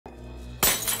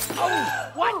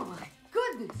Oh, what? Oh my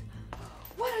goodness!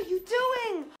 What are you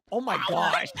doing? Oh my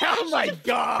gosh. Oh my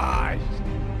gosh.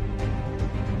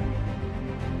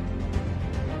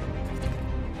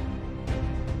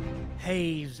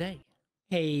 Hey, Zay.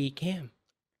 Hey, Cam.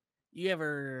 You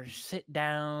ever sit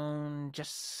down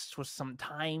just with some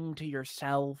time to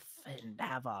yourself and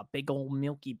have a big old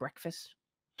milky breakfast?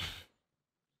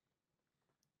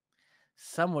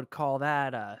 Some would call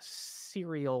that a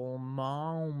cereal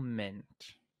moment.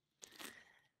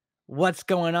 What's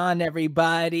going on,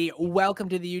 everybody? Welcome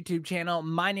to the YouTube channel.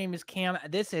 My name is Cam.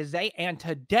 This is Zay, and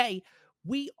today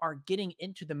we are getting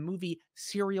into the movie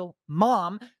Serial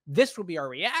Mom. This will be our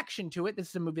reaction to it. This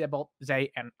is a movie that both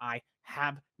Zay and I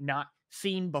have not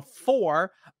seen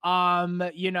before.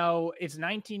 You know, it's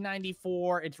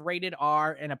 1994, it's rated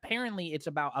R, and apparently it's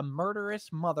about a murderous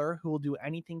mother who will do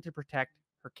anything to protect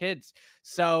her kids.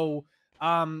 So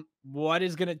what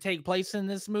is going to take place in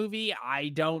this movie? I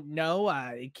don't know.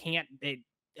 I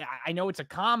know it's a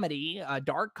comedy, a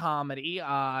dark comedy.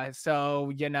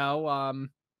 So you know,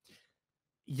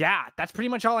 yeah, that's pretty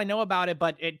much all I know about it.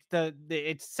 But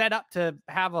it's set up to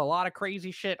have a lot of crazy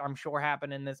shit, I'm sure,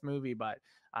 happen in this movie. But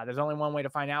there's only one way to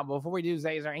find out. But before we do,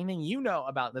 Zay, is there anything you know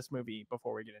about this movie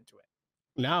before we get into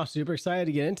it? No, super excited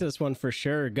to get into this one for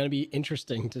sure. Gonna be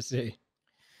interesting to see.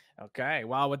 Okay,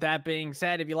 well, with that being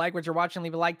said, if you like what you're watching,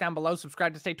 leave a like down below.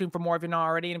 Subscribe to stay tuned for more if you're not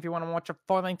already. And if you want to watch a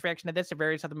full-length reaction to this or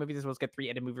various other movies, as well as get 3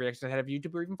 edited movie reactions ahead of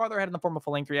YouTube, or even farther ahead in the form of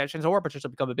full-length reactions, or potentially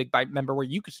become a Big Bite member where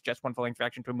you could suggest one full-length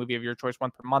reaction to a movie of your choice,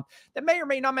 one per month, that may or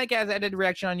may not make it as an edited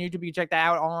reaction on YouTube. You can check that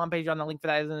out on page. On the link for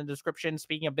that is in the description.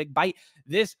 Speaking of Big Bite,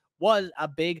 this was a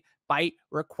Big Bite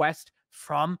request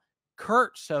from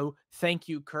Kurt. So thank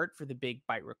you, Kurt, for the Big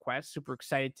Bite request. Super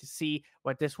excited to see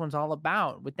what this one's all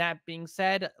about. With that being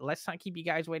said, let's not keep you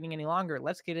guys waiting any longer.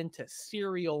 Let's get into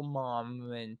Serial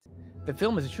Mom. And the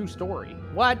film is a true story.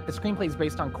 What? The screenplay is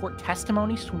based on court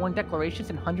testimony, sworn declarations,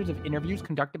 and hundreds of interviews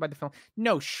conducted by the film.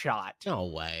 No shot. No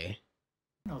way.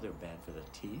 No, they're bad for the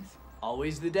teeth.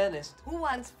 Always the dentist. Who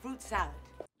wants fruit salad?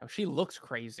 Oh, she looks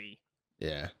crazy.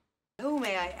 Yeah. Who,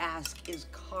 may I ask, is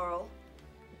Carl?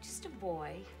 Just a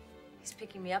boy. He's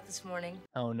picking me up this morning.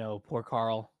 Oh no, poor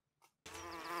Carl.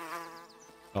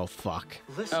 Oh fuck.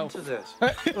 Listen to this.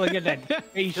 Look at that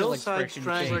facial Hillside expression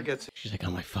Strangler change. gets She's like, oh,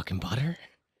 my fucking butter.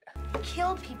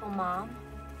 Kill people, Mom.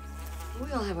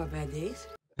 We all have our bad days.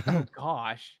 Oh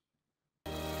gosh.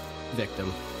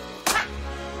 Victim.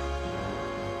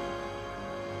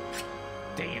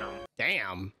 Damn.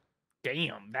 Damn.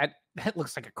 Damn. That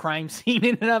looks like a crime scene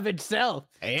in and of itself.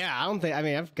 Yeah, I don't think, I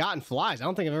mean, I've gotten flies. I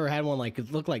don't think I've ever had one like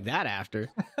look like that after.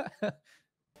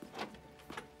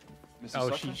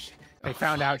 Oh, they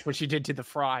found out what she did to the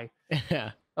fry.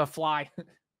 Yeah. A fly.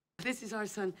 This is our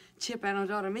son, Chip, and our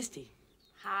daughter, Misty.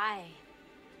 Hi.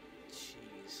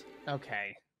 Jeez.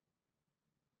 Okay.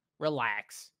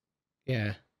 Relax.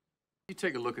 Yeah. You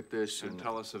take a look at this and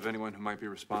tell us of anyone who might be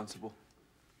responsible.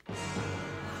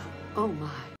 Oh,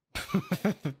 my.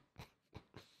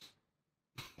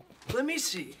 Let me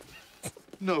see.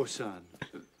 No, son.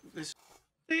 This.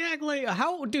 They act like,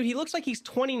 how, dude, he looks like he's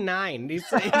 29.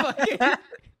 He's like, fucking...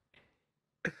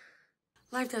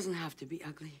 Life doesn't have to be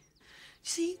ugly.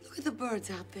 See, look at the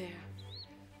birds out there.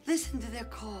 Listen to their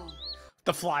call.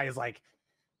 The fly is like,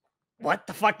 what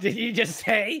the fuck did you just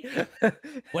say?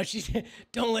 What she said?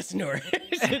 Don't listen to her.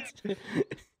 Here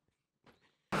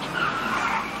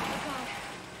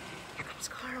comes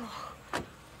Carl.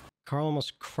 Carl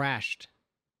almost crashed.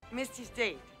 Misty's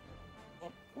date.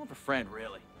 More of a friend,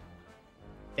 really.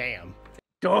 Damn.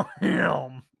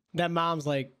 Damn. That mom's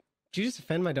like, did you just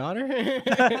offend my daughter?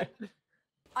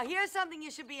 Here's something you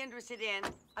should be interested in.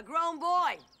 A grown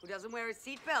boy who doesn't wear his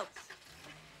seatbelts.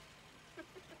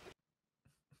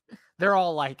 They're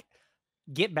all like,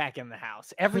 get back in the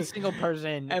house. Every single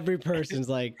person. Every person's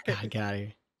like, God, get out of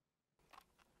here.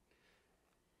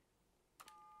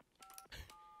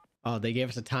 Oh, they gave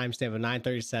us a timestamp of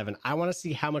 9:37. I want to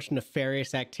see how much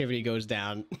nefarious activity goes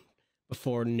down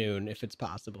before noon, if it's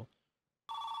possible.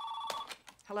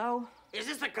 Hello? Is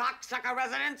this the cocksucker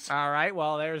residence? All right,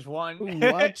 well, there's one.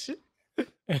 What?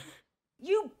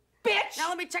 You bitch! Now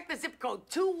let me check the zip code.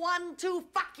 212,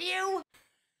 fuck you!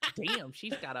 Damn,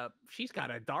 she's got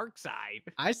a dark side.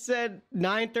 I said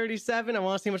 9:37. I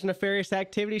want to see how much nefarious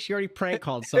activity. She already prank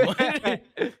called someone.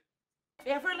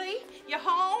 Beverly, you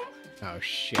home? Oh,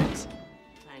 shit.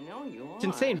 I know you are. It's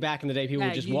insane back in the day. People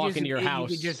would just walk into your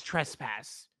house. You could just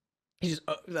trespass. You just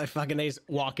like, fucking they just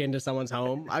walk into someone's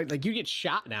home. Like you get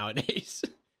shot nowadays.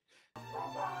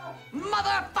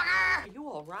 Motherfucker! Are you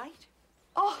all right?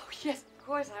 Oh, yes, of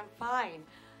course, I'm fine.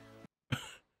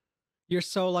 You're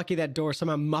so lucky that door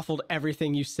somehow muffled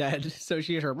everything you said. So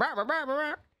she heard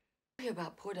her. Hear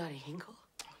about poor Dottie Hinkle?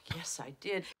 Yes, I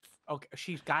did. Okay,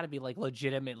 she's got to be like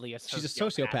legitimately a sociopath. She's a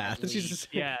sociopath. at She's least.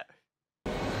 Yeah.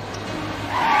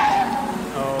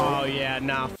 Oh yeah,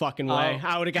 nah, fucking way.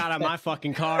 I would have got out my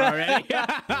fucking car already.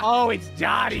 Oh, it's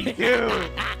Dottie too.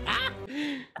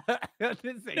 This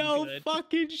ain't No good.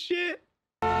 fucking shit.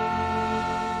 She's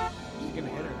gonna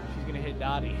hit her. She's gonna hit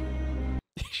Dottie.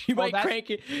 She might crank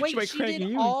it. Wait, she might she crank did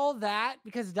you. all that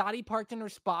because Dottie parked in her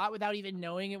spot without even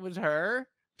knowing it was her.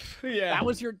 Yeah.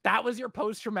 That was your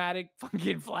post-traumatic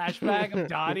fucking flashback of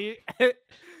Dottie.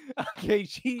 Okay,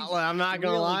 she's. I'm not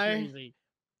gonna really lie. crazy.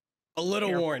 A little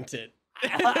Careful. warranted.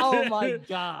 Oh my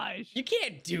gosh. You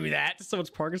can't do that to someone's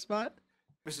parking spot.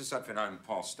 Mrs. Sutphin, I'm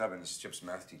Paul Stubbins, Chip's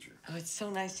math teacher. Oh, it's so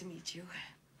nice to meet you.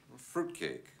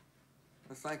 Fruitcake.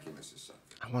 Well, thank you, Mrs.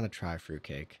 Sutphin. I want to try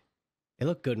fruitcake. They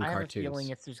look good in I have a cartoons. feeling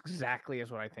it's just exactly as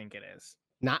what I think it is.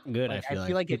 Not good. Like, I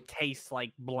feel like it tastes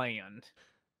like bland.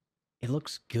 it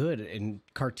looks good in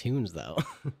cartoons though.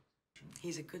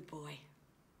 He's a good boy.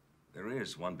 There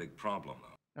is one big problem,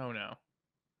 though. Oh no.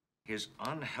 His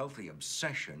unhealthy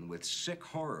obsession with sick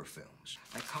horror films.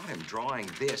 I caught him drawing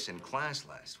this in class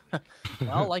last week.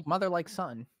 Well, like mother, like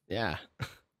son. Yeah.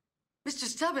 Mr.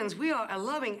 Stubbins, we are a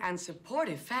loving and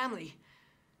supportive family.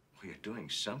 Well, you're doing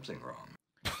something wrong.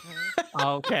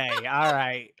 Okay, all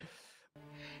right.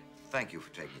 Thank you for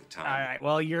taking the time. All right.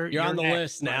 Well, you're on the next,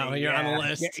 list now. buddy. You're on the Yeah.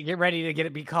 list. Get ready to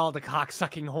be called a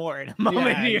cocksucking whore in a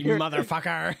moment. Yeah, you here.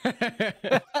 motherfucker.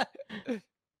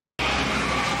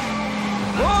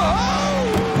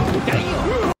 Whoa!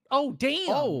 Damn! Oh, damn!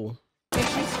 Oh. And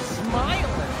she's smiling.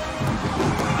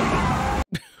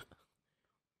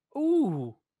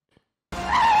 Ooh.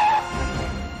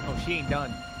 Oh, she ain't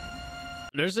done.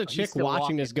 There's a chick still watching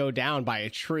walking. this go down by a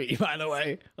tree, by the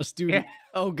way. A student. Yeah.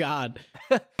 Oh, God.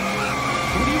 How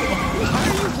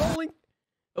are you rolling?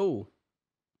 Oh.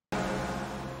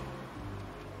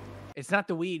 It's not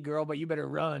the weed, girl, but you better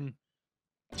run.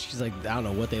 She's like, I don't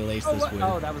know what they laced this with.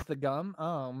 Oh, that was the gum?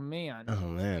 Oh, man. Oh,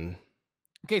 man.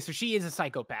 Okay, so she is a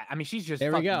psychopath. I mean, she's just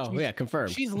There we fucking- go. Yeah,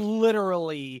 confirmed. She's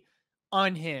literally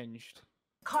unhinged.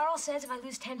 Carl says if I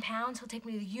lose 10 pounds, he'll take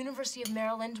me to the University of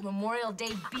Maryland Memorial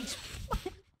Day Beach.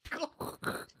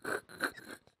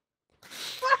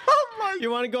 You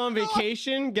want to go on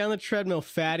vacation? Get on the treadmill,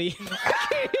 fatty.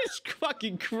 It's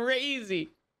fucking crazy.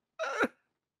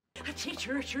 A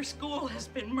teacher at your school has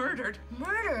been murdered.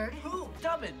 Murdered? Who?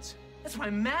 Stubbins. That's my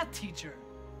math teacher.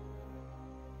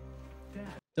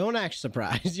 Don't act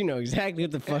surprised. You know exactly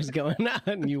what the fuck's going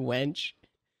on, you wench.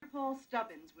 Paul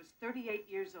Stubbins was 38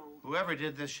 years old. Whoever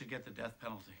did this should get the death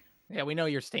penalty. Yeah, we know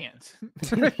your stance.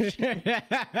 It's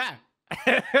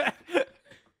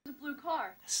a blue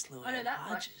car. Slew I know that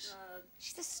much. Hodges.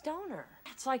 She's a stoner.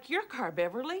 It's like your car,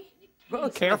 Beverly. Well,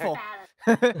 careful.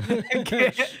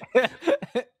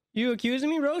 You accusing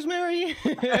me, Rosemary?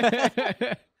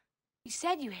 You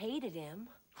said you hated him.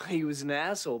 He was an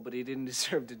asshole, but he didn't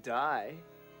deserve to die.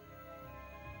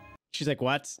 She's like,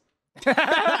 what?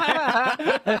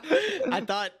 I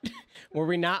thought, were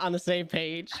we not on the same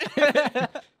page?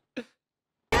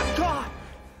 God!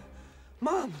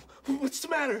 Mom, what's the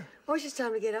matter? Oh, it's just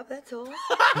time to get up, that's all.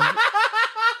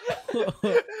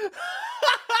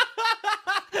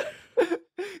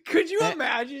 Could you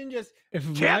imagine just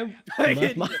If Cap-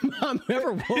 my mom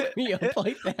ever woke me up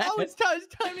like that. oh, it's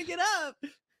time to get up.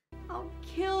 I'll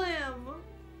kill him.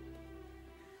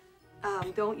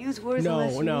 Don't use words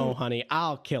unless you No, mean- honey,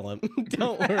 I'll kill him.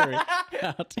 Don't worry.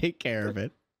 I'll take care of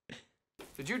it.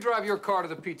 Did you drive your car to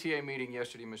the PTA meeting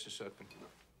yesterday, Mrs. Sutphin?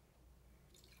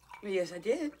 Yes, I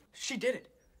did. She did it.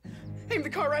 Aimed the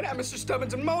car right at Mr.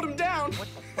 Stubbins and mowed him down.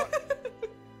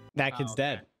 That kid's okay.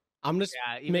 dead. I'm just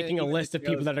Yeah, even- making a even list if of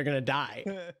people goes- that are gonna die.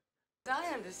 As I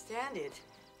understand it,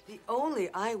 the only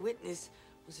eyewitness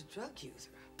was a drug user.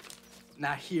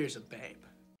 Now here's a babe.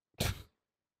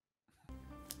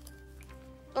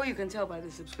 Oh, you can tell by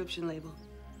the subscription label.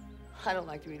 I don't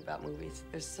like to read about movies.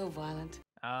 They're so violent.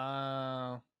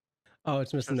 Oh,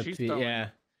 it's missing So the she's P. throwing- Yeah.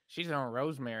 She's throwing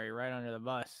Rosemary right under the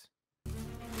bus.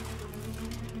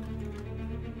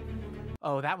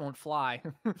 Oh, that won't fly.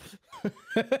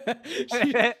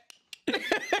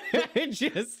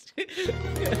 Just.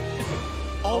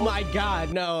 Oh my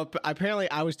God! No. Apparently,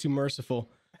 I was too merciful.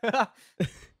 All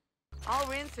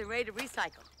rinsed and ready to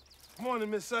recycle. Morning,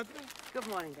 Miss Sutton. Good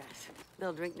morning, guys.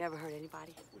 Little drink never hurt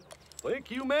anybody. Thank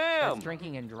you, That's ma'am.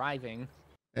 drinking and driving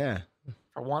Yeah.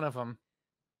 for one of them.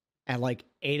 At like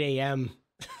 8 a.m.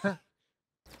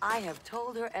 I have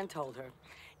told her and told her.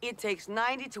 It takes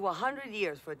 90 to 100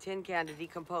 years for a tin can to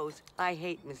decompose. I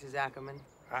hate Mrs. Ackerman.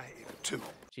 I hate her too.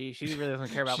 She really doesn't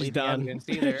care about She's leaving done. evidence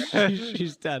either.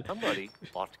 She's done. Somebody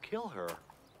ought to kill her.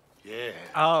 Yeah.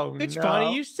 Oh, It's no.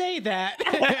 funny you say that.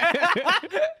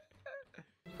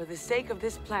 For the sake of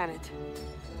this planet,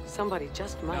 somebody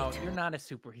just might. No, you're not a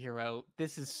superhero.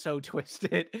 This is so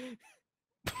twisted.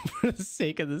 For the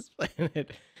sake of this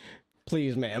planet.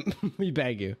 Please, ma'am. We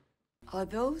beg you. Are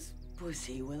those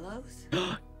pussy willows?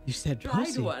 You said Dried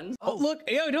pussy. ones. Oh, look.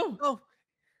 Yo, no. Oh.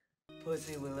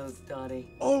 Pussy willows,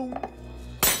 Dottie. Oh.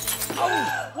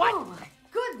 Oh, what? Oh my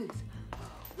goodness!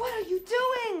 What are you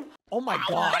doing? Oh my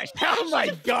gosh. Oh my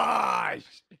gosh.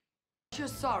 You're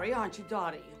sorry, aren't you,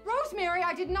 Dottie? Rosemary,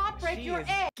 I did not break She your is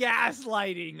egg.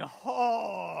 gaslighting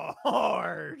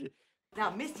hard. Now,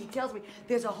 Misty tells me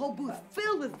there's a whole booth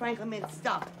filled with Franklin Mint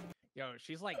stuff. Yo,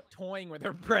 she's like toying with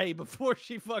her prey before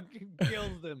she fucking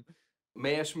kills them.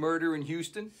 Mass murder in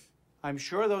Houston? I'm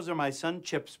sure those are my son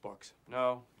Chip's books.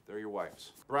 No, they're your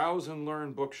wife's. Browse and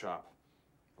Learn Bookshop,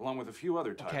 along with a few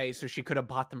other titles. Okay, so she could have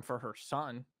bought them for her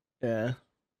son. Yeah.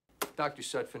 Dr.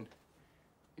 Sutphin,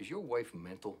 is your wife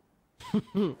mental?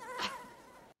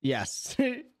 Yes.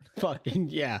 Fucking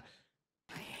yeah.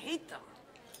 I hate them.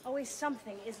 Always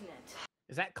something, isn't it?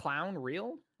 Is that clown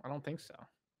real? I don't think so.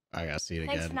 I gotta see it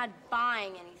Thanks for again. not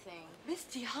buying anything.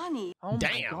 Misty, honey. Oh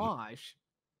Damn. my gosh.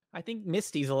 I think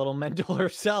Misty's a little mental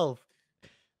herself.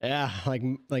 Yeah, like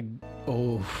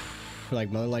oh,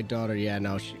 like mother, like daughter. Yeah,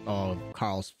 no,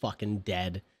 Carl's fucking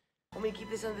dead. Want me to keep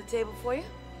this under the table for you?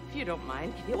 If you don't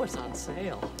mind, it was on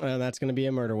sale. Well, that's gonna be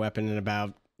a murder weapon in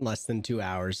about less than 2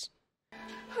 hours.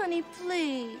 Honey,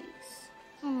 please.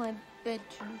 Oh, my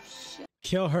bedroom shit.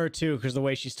 Kill her too, because the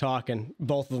way she's talking,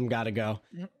 both of them gotta go.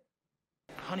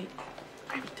 Honey,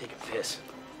 I have to take a piss.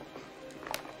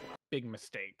 Big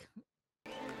mistake.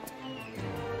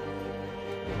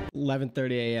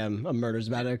 11:30 a.m. A murder's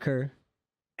about to occur.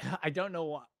 I don't know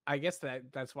why. I guess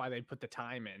that's why they put the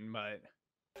time in, but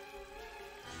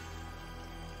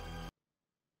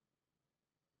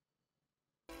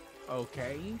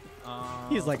okay.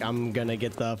 He's like, I'm gonna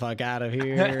get the fuck out of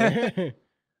here.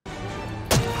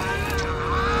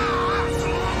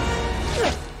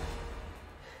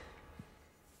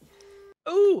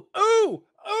 Ooh, ooh,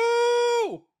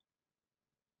 ooh!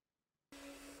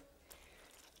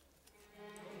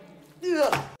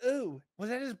 Ooh, was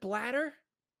that his bladder?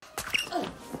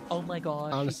 Oh my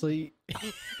god. Honestly.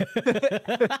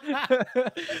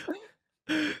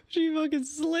 She fucking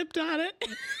slipped on it.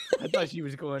 I thought she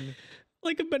was going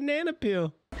like a banana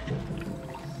peel.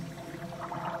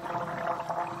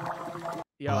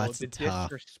 Yo, that's the tough.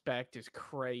 disrespect is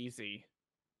crazy.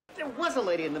 There was a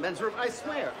lady in the men's room, I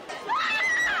swear.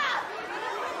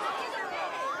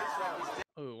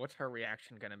 Ooh, what's her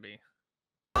reaction gonna be?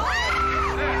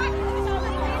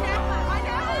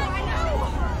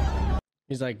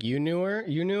 He's like, you knew her?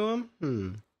 You knew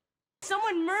him?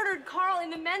 Someone murdered Carl in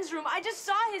the men's room. I just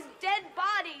saw his dead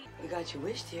body. You got your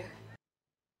wish, dear.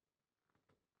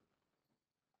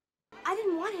 I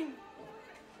didn't want him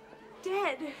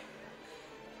dead.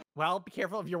 Well, be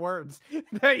careful of your words.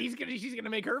 She's gonna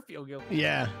make her feel guilty.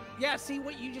 Yeah. Yeah, see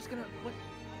what you just gonna what?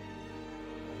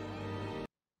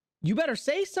 You better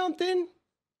say something.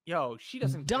 Yo, she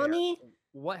doesn't Dummy. care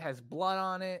what has blood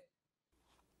on it.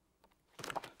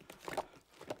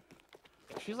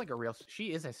 She's like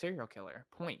she is a serial killer.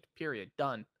 Point. Period.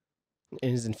 Done.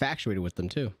 And is infatuated with them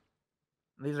too.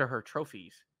 These are her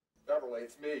trophies. Beverly,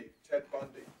 it's me, Ted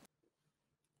Bundy.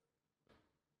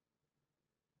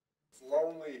 It's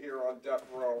lonely here on death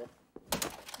row.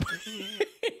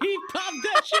 He popped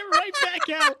that shit right back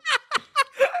out.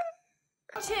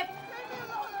 Chip,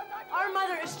 our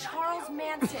mother is Charles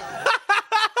Manson.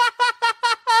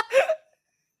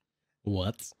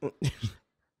 What?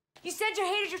 You said you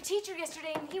hated your teacher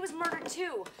yesterday and he was murdered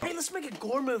too. Hey, let's make a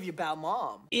gore movie about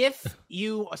Mom. If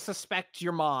you suspect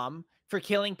your mom for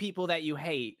killing people that you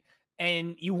hate,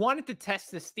 and you wanted to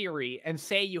test this theory and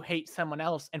say you hate someone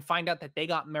else and find out that they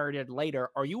got murdered later,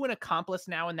 are you an accomplice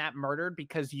now in that murder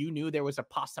because you knew there was a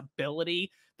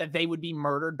possibility that they would be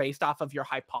murdered based off of your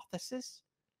hypothesis?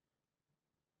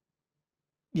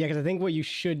 Yeah, because I think what you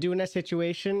should do in that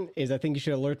situation is I think you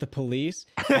should alert the police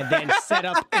and then set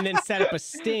up a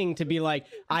sting to be like,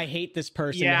 I hate this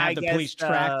person, Yeah, and have I the police guess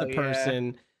track so, the yeah.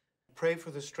 person. Pray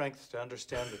for the strength to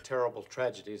understand the terrible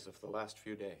tragedies of the last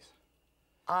few days.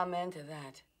 Amen to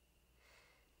that.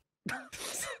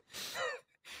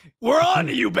 We're on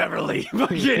to you, Beverly.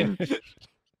 Fucking.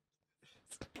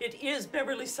 It is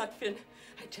Beverly Sutphin.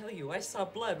 I tell you, I saw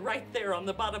blood right there on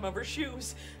the bottom of her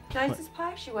shoes. Nice as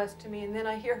pie she was to me, and then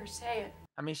I hear her say it.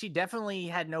 I mean, she definitely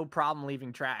had no problem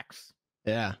leaving tracks.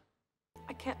 Yeah.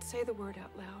 I can't say the word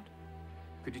out loud.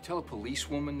 Could you tell a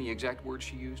policewoman the exact words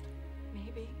she used?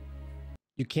 Maybe.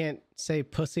 You can't say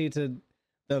pussy to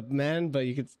the men, but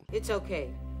you could. It's okay.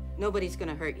 Nobody's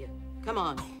gonna hurt you. Come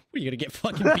on. You're gonna get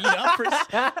fucking beat up for.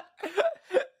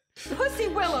 Pussy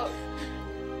Willow.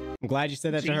 I'm glad you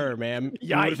said that to her, ma'am.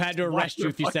 You Yikes, would have had to arrest you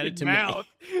if you said it to me.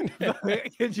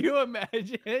 Could you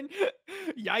imagine?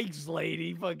 Yikes,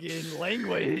 lady, fucking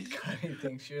language. Connie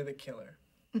thinks you're the killer.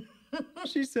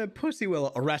 She said, "Pussy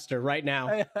Willow, arrest her right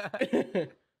now."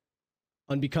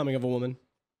 Unbecoming of a woman.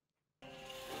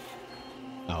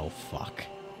 Oh fuck.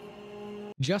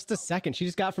 Just a second. She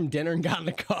just got from dinner and got in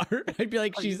the car. I'd be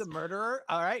like, she's a murderer.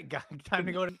 All right, time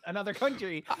to go to another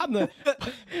country. I'm the.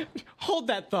 Hold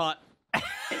that thought.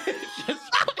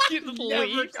 Just fucking Never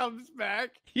leaves. comes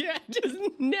back. Yeah, just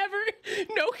never,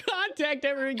 no contact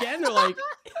ever again. They're like,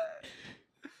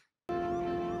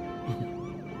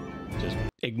 just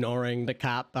ignoring the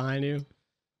cop behind you.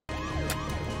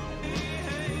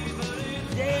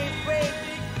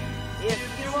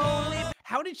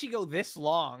 How did she go this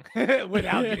long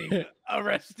without getting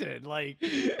arrested? Like,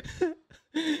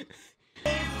 oh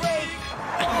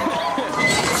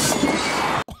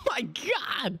my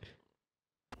god!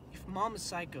 If Mom is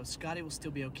psycho, Scotty will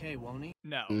still be okay, won't he?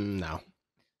 no. No.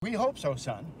 We hope so,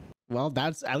 son. Well,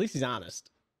 that's at least he's honest.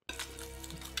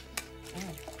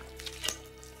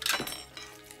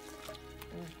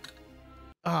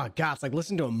 Oh god, it's like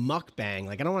listen to a mukbang.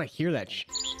 Like I don't want to hear that shit.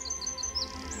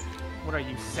 What are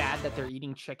you, sad that they're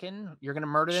eating chicken? You're gonna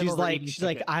murder them? She's over like, eating she's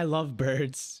like, chicken? I love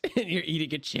birds, and you're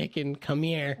eating a chicken. Come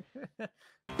here.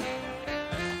 I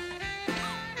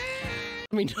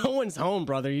mean, no one's home,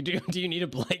 brother. Do you need a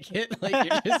blanket? Like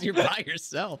you're by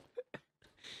yourself.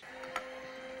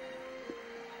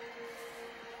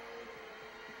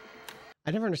 I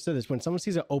never understood this. When someone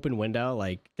sees an open window,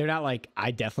 like they're not like,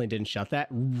 I definitely didn't shut that.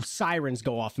 Sirens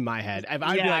go off in my head. I'd be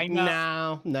like,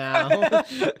 no,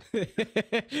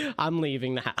 I'm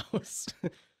leaving the house.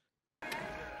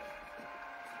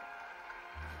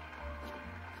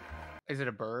 Is it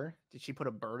a bird? Did she put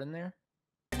a bird in there?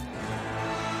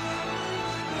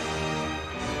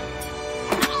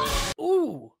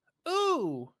 Ooh,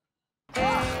 ooh.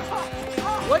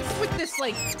 What's with this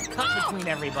like cut between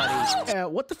everybody?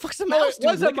 What the fuck's the mouse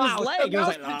doing? Was a Licking his mouse. leg. The It was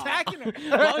mouse like, was attacking her.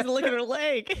 Why was it licking her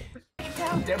leg?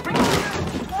 Down there.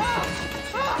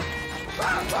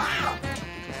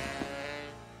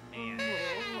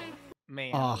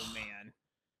 Man, Oh. man.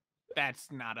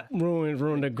 That's not a...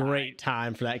 Ruined a great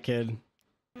time for that kid.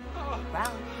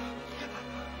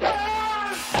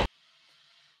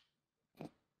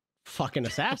 Fucking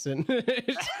assassin.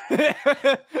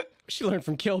 She learned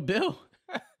from Kill Bill.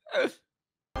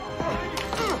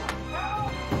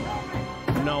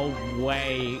 No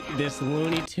way. This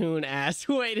Looney Tune ass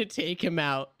way to take him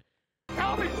out.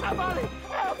 Help me, somebody!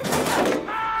 Help me!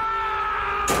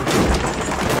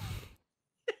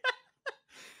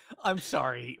 I'm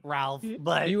sorry, Ralph,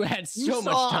 but you had so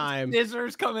much time.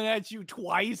 Scissors coming at you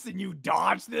twice and you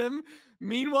dodge them.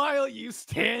 Meanwhile, you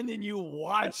stand and you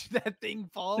watch that thing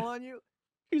fall on you.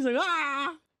 He's like,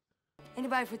 ah!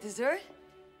 Anybody for dessert?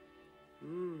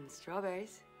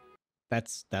 Strawberries. That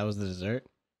was the dessert?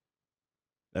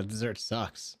 That dessert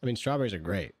sucks. I mean, strawberries are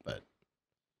great, but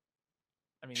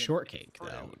I mean, shortcake,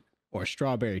 though. Or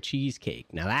strawberry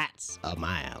cheesecake. Now that's up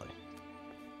my alley.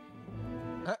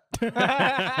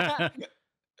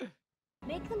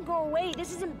 Make them go away.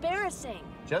 This is embarrassing.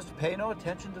 Just pay no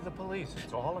attention to the police.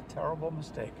 It's all a terrible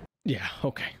mistake. Yeah,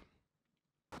 okay.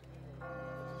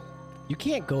 You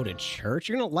can't go to church.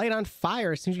 You're going to light on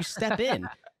fire as soon as you step in.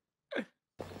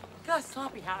 Gus,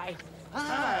 sloppy hi.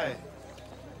 Hi.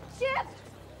 Chip!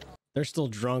 They're still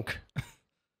drunk.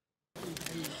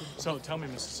 So tell me,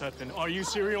 Mrs. Sutton, are you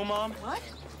serial mom? What?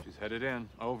 She's headed in.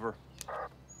 Over.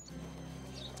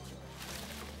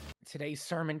 Today's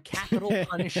sermon, capital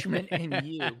punishment in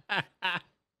you. They're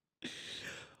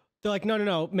like,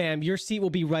 no, ma'am, your seat will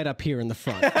be right up here in the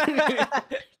front.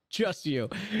 Just you.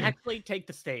 Actually, take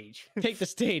the stage. Take the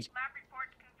stage. Lab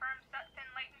reports confirm Sutton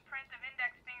latent print of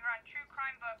index finger on true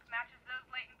crime book matches those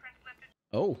latent prints listed.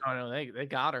 Oh. Oh, no, they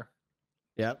got her.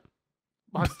 Yep.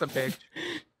 What's the bitch?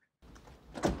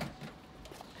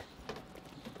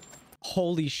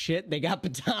 Holy shit, they got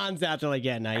batons out there. Like,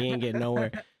 yeah, nah, you ain't getting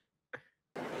nowhere.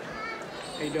 How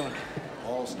you doing?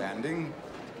 All standing.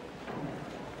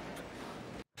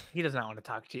 He does not want to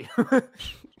talk to you.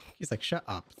 He's like, shut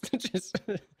up. Just...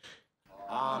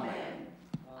 Amen.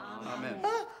 Amen.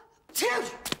 Tim!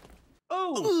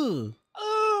 Oh!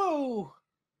 Oh!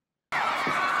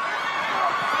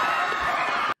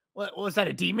 What was that?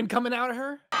 A demon coming out of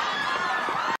her?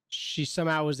 She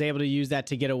somehow was able to use that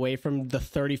to get away from the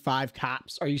 35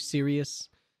 cops. Are you serious?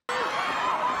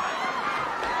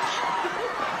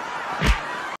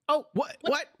 Oh, what?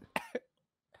 What?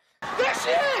 There she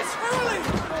is! Hurley!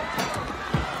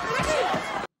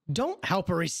 Don't help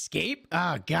her escape.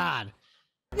 Oh, God.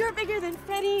 You're bigger than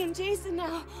Freddie and Jason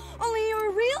now. Only you're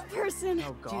a real person.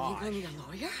 Oh, God. Do you think I need a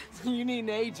lawyer? You need an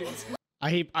agent.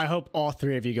 I hope all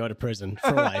three of you go to prison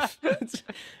for life.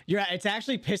 It's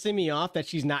actually pissing me off that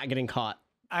she's not getting caught.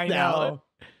 I know.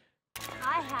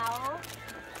 Hi, Howell.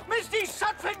 Misty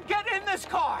Sutphin, get in this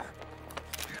car!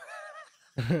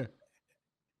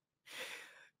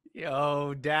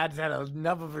 Yo, Dad's had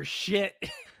enough of her shit.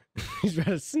 He's about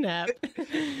to snap.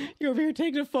 You're over here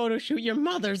taking a photo shoot. Your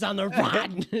mother's on the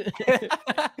run.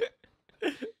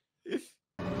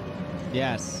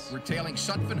 Yes. We're tailing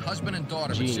Sutphin, husband and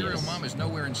daughter, Genius. but serial mom is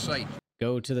nowhere in sight.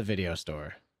 Go to the video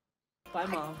store. Bye,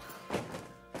 Mom.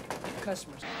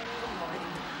 Customers.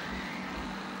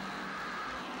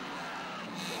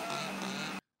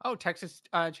 Oh, Texas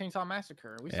Chainsaw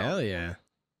Massacre. We saw Hell it. yeah.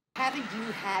 Haven't you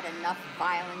had enough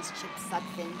violence, Chip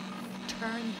Sutphin?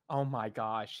 Turn. Oh my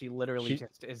gosh, she literally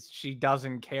just is. She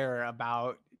doesn't care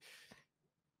about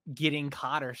getting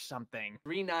caught or something.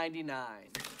 $3.99.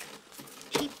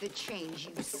 Keep the change,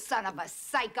 you son of a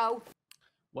psycho.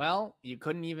 Well, you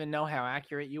couldn't even know how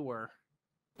accurate you were.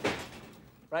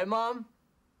 Right, Mom?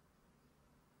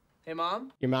 Hey,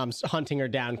 Mom? Your mom's hunting her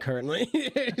down currently.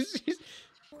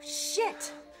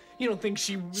 Shit. You don't think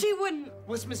she wouldn't?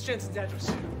 What's Miss Jensen's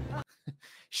address?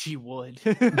 She would.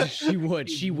 She would.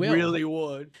 She will. Really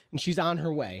would. And she's on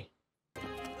her way.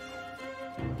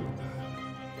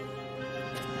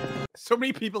 So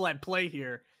many people at play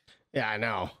here. Yeah, I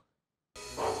know.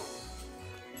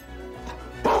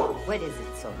 What is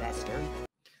it, Sylvester?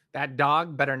 That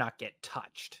dog better not get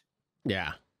touched.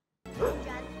 Yeah.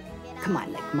 Come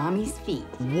on, lick Mommy's feet.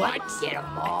 What? Get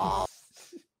 'em all.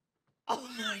 Oh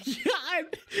my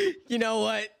God. You know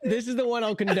what? This is the one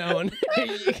I'll condone.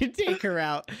 You can take her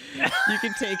out. You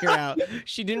can take her out.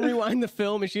 She didn't rewind the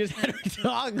film and she just had her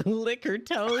dog lick her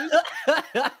toes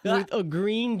with a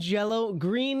green jello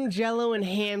and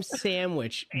ham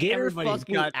sandwich. Get Everybody's her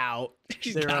fucking got out.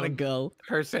 She's their gotta own go.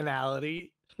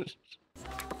 Personality.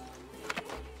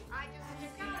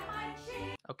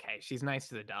 Okay, she's nice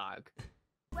to the dog.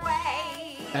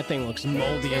 That thing looks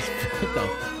moldy as fuck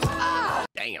though.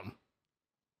 Damn.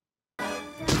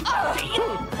 Or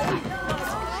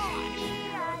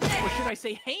should I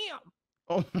say ham?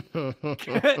 Oh.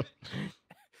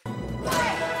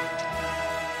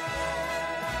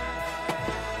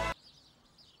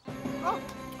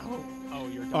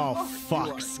 Oh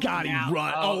fuck, Scotty,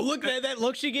 run! Oh, look at that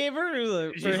look she gave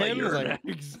her for him. Like,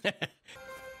 Like,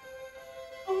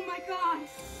 Oh my God.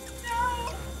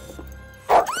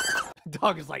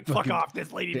 Dog is like, fuck off,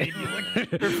 this lady made me lick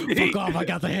her feet. fuck off! I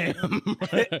got the ham.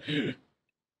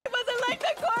 It wasn't like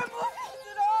the car movies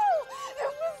at all.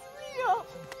 It was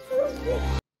real.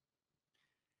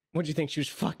 What'd you think? She was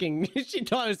fucking. She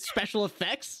thought it was special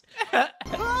effects. Bro,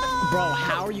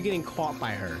 how are you getting caught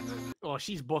by her? Well,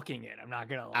 she's booking it. I'm not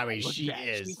gonna lie. I mean, Look she at that.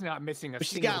 is. She's not missing a But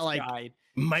she's single got like stride.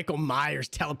 Michael Myers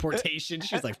teleportation.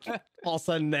 She's like all of a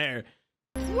sudden there.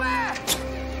 Where?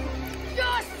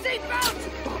 Your seatbelt!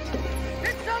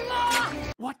 It's the law!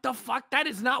 What the fuck? That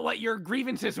is not what your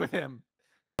grievance is with him.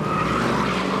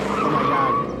 Oh my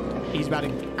God, he's about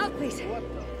to. Out, please.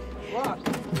 What?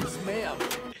 Yes, ma'am.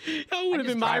 That would have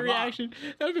been my reaction.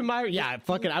 That would have been my. Yeah,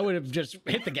 fuck it. I would have just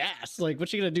hit the gas. Like,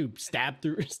 what's she gonna do? Stab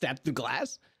through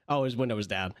glass? Oh, his window was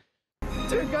down.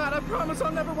 Dear God, I promise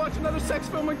I'll never watch another sex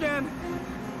film again.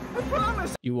 I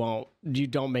promise. You won't. You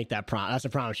don't make that promise. That's a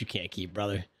promise you can't keep,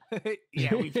 brother.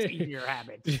 Yeah, we've seen your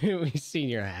habits. We've seen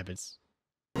your habits.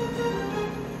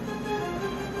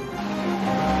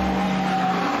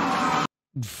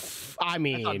 I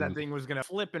mean, I thought that thing was gonna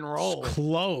flip and roll.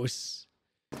 Close.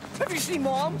 Have you seen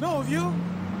Mom? No, have you?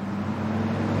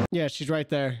 Yeah, she's right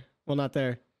there. Well, not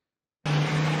there. She's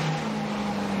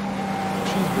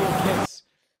doing kiss.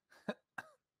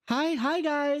 Hi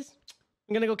guys.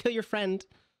 I'm gonna go kill your friend.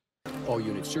 All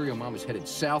units, serial mom is headed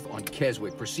south on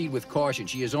Keswick. Proceed with caution.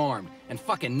 She is armed and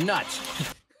fucking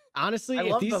nuts. Honestly, I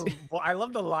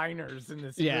love the liners in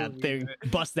this yeah, movie. they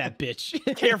bust that bitch.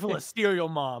 Careful of serial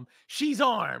mom. She's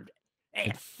armed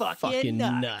and fucking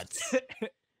nuts.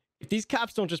 If these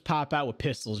cops don't just pop out with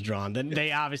pistols drawn, then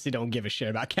they obviously don't give a shit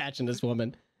about catching this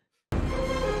woman.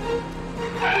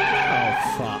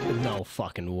 Oh, fuck. No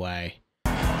fucking way.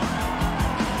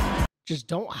 Just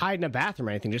don't hide in a bathroom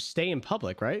or anything. Just stay in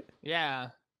public, right? Yeah.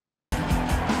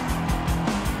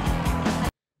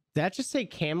 Did that just say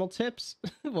Camel Tips?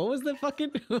 What was the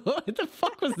fucking... What the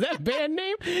fuck was that band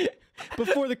name?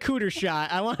 Before the cooter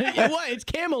shot. I want what? It's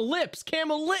Camel Lips.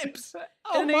 Camel Lips.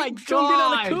 Oh and my God.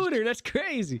 On the God. cooter. That's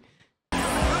crazy.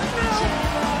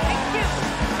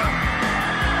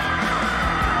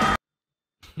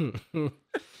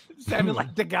 Sounded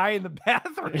like the guy in the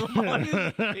bathroom. On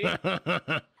his feet.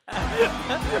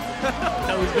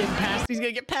 No, he's getting passed. He's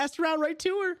gonna get passed around right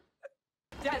to her.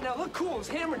 Dad, now look cool. It's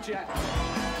Hammerjack.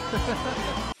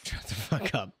 Shut the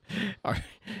fuck up.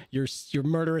 Your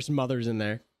murderous mother's in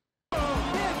there.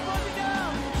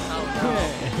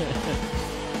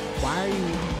 Why are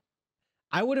you?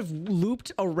 I would have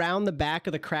looped around the back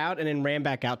of the crowd and then ran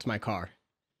back out to my car.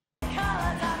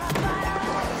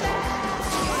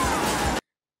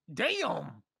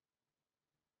 Damn.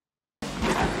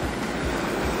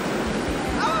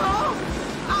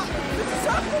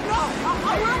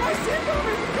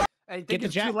 Get the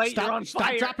jacket.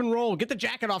 Stop, drop, and roll. Get the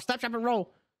jacket off. Stop, drop, and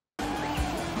roll.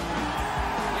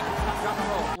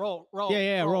 Roll.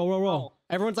 Yeah. Roll.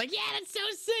 Everyone's like, yeah, that's so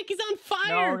sick. He's on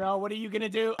fire. No. What are you gonna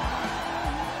do?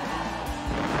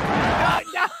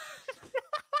 No.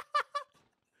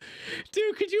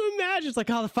 Dude, could you imagine? It's like,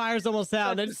 oh, the fire's almost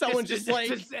out. And then someone's just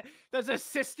like... That's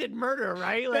assisted murder,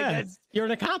 right? Like, yeah, that's... You're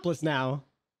an accomplice now.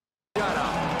 Shut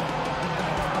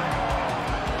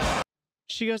up.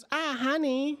 She goes,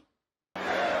 honey. They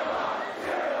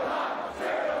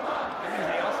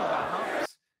also got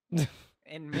humps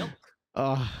and milk.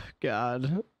 Oh,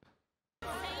 God.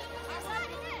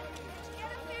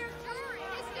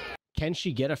 Can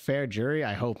she get a fair jury?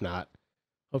 I hope not.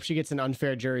 Hope she gets an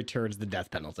unfair jury towards the death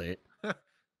penalty.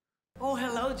 Oh,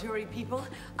 hello, jury people.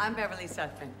 I'm Beverly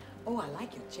Sutphin. Oh, I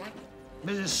like your jacket.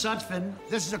 Mrs. Sutphin,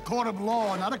 this is a court of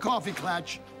law, not a coffee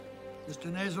clutch.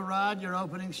 Mr. Nasalrod, your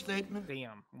opening statement.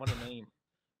 Damn, what a name.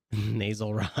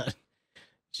 Nasal rod.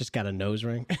 Just got a nose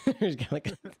ring. He's got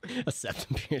like a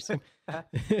septum piercing.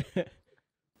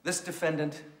 This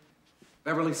defendant,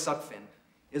 Beverly Sutphin,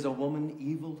 is a woman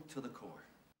evil to the core.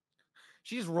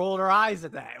 She just rolled her eyes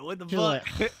at that. What the fuck?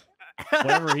 Like,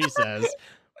 whatever he says.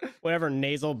 Whatever,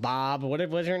 Nasal Bob.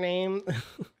 What's her name?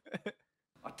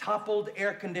 A toppled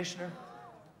air conditioner.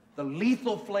 The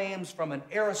lethal flames from an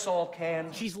aerosol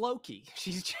can. She's Loki.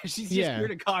 She's just Yeah. here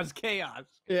to cause chaos.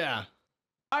 Yeah.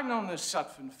 I've known the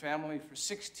Sutphin family for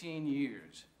 16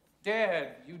 years.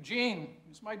 Dad, Eugene,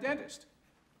 is my dentist.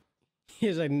 He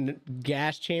has a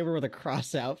gas chamber with a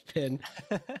cross-out pin.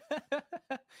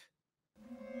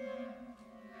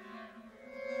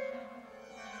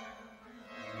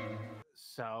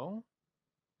 So?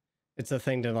 It's a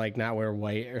thing to like not wear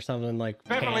white or something, like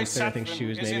Beverly pants or I think Sutphin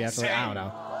shoes is maybe after. I don't insane.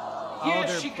 know.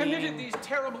 Yes, she committed these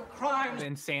terrible crimes.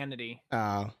 Insanity.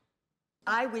 Oh.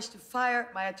 I wish to fire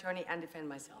my attorney and defend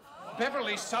myself.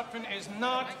 Beverly Sutphin is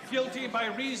not guilty by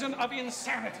reason of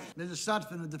insanity. Mrs.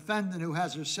 Sutphin, a defendant who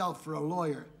has herself for a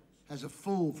lawyer, has a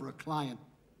fool for a client.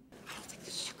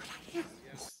 It's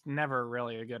never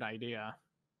really a good idea.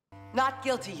 Not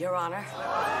guilty, Your Honor.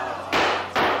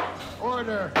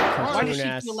 Order. Why does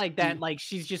she feel like that? Like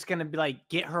she's just gonna be like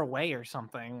get her way or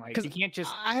something? Like you can't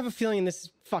just. I have a feeling in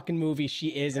this fucking movie she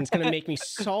is, and it's gonna make me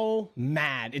so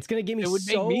mad. It's gonna get me. It would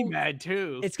so, make me mad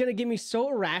too. It's gonna get me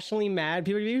so irrationally mad.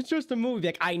 People are like, it's just a movie.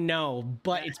 Like I know,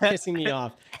 but it's pissing me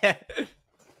off.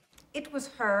 It was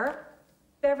her,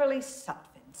 Beverly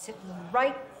Sutphin, sitting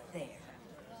right there.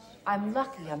 I'm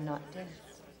lucky I'm not dead.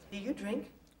 Do you drink?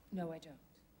 No, I don't.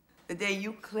 The day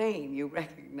you claim you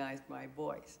recognized my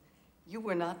voice, you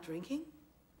were not drinking?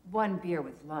 One beer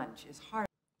with lunch is hard.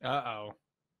 Uh-oh.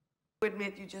 You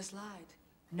admit you just lied.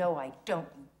 No, I don't,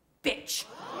 you bitch.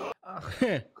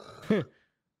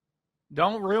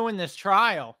 Don't ruin this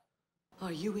trial.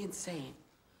 Are you insane?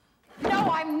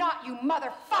 No, I'm not, you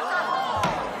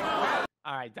motherfucker!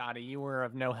 All right, Dottie, you were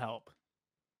of no help.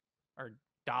 Or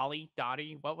Dottie,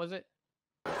 what was it?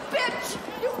 Bitch!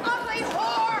 You ugly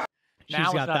whore! She's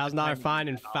got $1,000 fine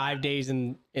and 5 days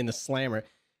in the slammer.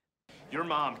 Your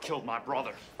mom killed my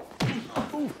brother.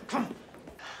 Ooh, come on.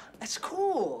 That's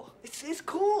cool. It's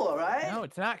cool, all right? No,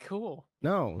 it's not cool.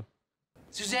 No.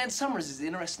 Suzanne Summers is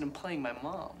interested in playing my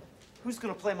mom. Who's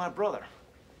gonna play my brother?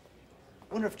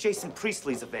 Wonder if Jason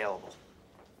Priestley's available.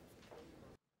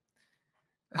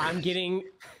 I'm getting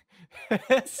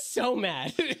so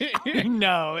mad.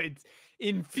 No, it's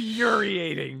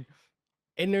infuriating.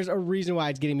 And there's a reason why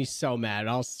it's getting me so mad.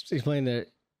 I'll explain that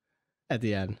at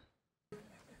the end.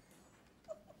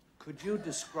 Could you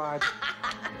describe...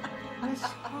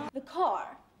 The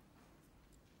car.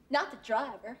 Not the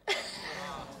driver.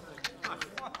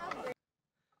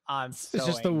 I'm so It's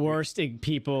just angry. the worst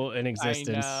people in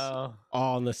existence. know.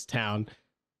 All in this town.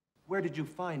 Where did you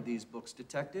find these books,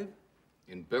 Detective?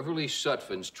 In Beverly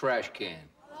Sutphin's trash can.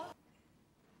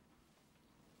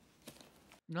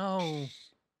 No.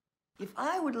 If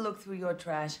I were to look through your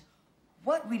trash,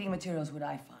 what reading materials would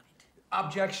I find?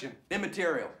 Objection.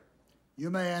 Immaterial.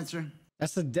 You may answer.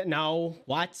 That's no.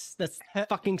 What? That's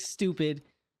fucking stupid.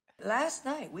 Last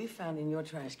night, we found in your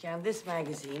trash can this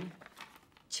magazine,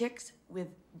 Chicks with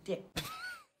Dick.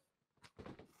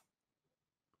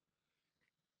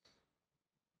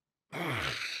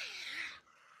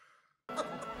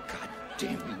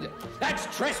 Damn it. That's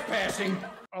trespassing.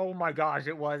 Oh my gosh,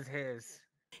 it was his.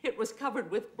 It was covered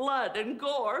with blood and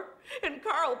gore, and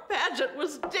Carl Paget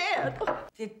was dead.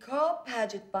 Did Carl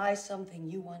Paget buy something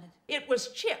you wanted? It was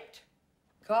chipped.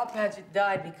 Carl Paget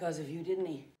died because of you, didn't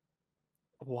he?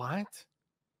 What?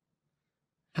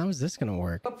 How is this gonna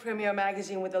work? A Premier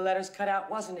magazine with the letters cut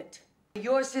out, wasn't it?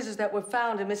 Your scissors that were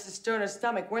found in Mrs. Sterner's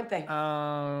stomach, weren't they?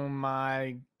 Oh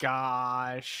my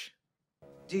gosh.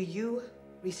 Do you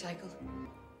recycle?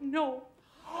 No.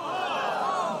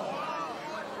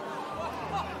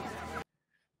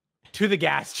 To the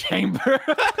gas chamber.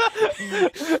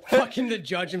 Fucking the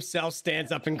judge himself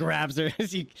stands up and grabs her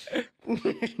as he.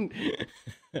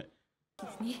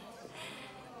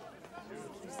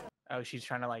 Oh, she's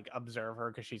trying to like observe her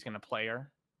because she's gonna play her.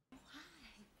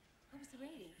 What was the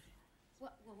rating?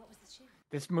 What was the share?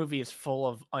 This movie is full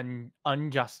of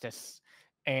injustice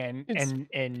and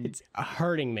it's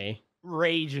hurting me.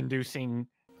 Rage-inducing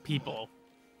people.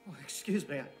 Oh, excuse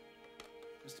me,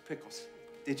 Mr. Pickles.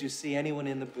 Did you see anyone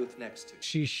in the booth next to you?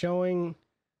 She's showing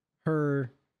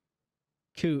her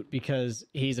coot because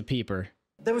he's a peeper.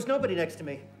 There was nobody next to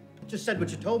me. Just said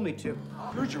what you told me to.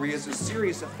 Perjury is a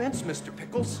serious offense, Mr.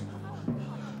 Pickles.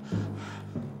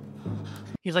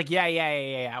 He's like,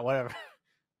 yeah, whatever.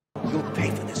 You'll pay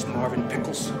for this, Marvin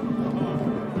Pickles.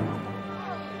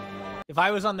 If I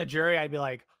was on the jury, I'd be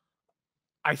like,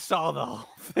 I saw the whole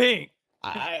thing.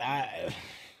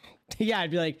 Yeah,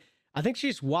 I'd be like, I think she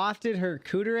just wafted her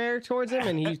cooter air towards him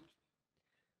and he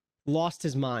lost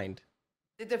his mind.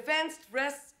 The defense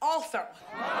rests also.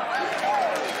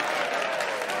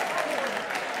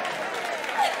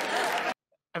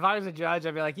 If I was a judge,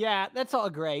 I'd be like, yeah, that's all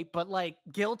great, but like,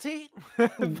 guilty?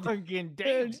 Fucking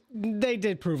damn. They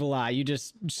did prove a lie. You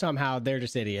just, somehow, they're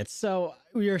just idiots. So,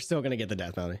 you're still going to get the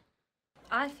death penalty.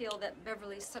 I feel that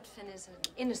Beverly Sutphin is an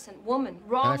innocent woman. And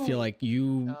Wrong. I feel like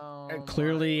you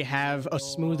clearly have a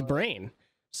smooth brain.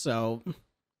 So,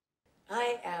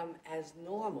 I am as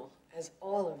normal as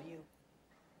all of you.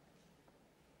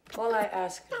 All I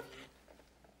ask of you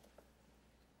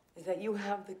is that you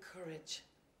have the courage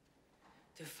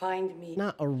to find me.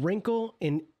 not a wrinkle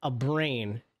in a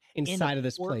brain inside of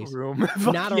this place. Courtroom.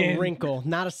 Not a Fucking- wrinkle,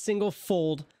 not a single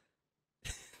fold.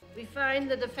 We find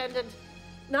the defendant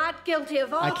not guilty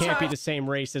of all I can't be the charges. same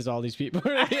race as all these people.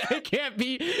 I can't,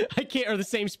 or the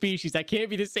same species. I can't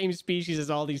be the same species as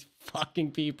all these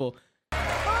fucking people.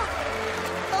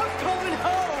 I'm going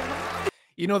home.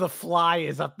 You know, the fly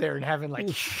is up there in heaven like,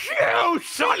 you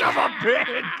son of a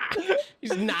bitch!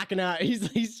 He's knocking out,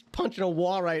 he's punching a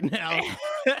wall right now.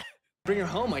 Bring her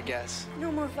home, I guess.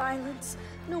 No more violence.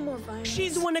 No more violence.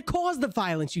 She's the one that caused the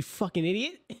violence, you fucking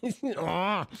idiot.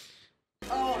 Ah.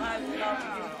 Oh, I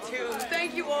love you too.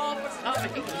 Thank you all for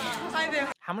coming. Hi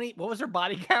there. How many, what was her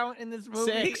body count in this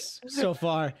movie? 6 so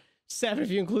far. 7 if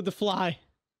you include the fly.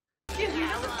 Excuse me,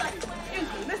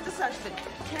 Mr. Sutphin,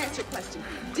 can I ask you a question?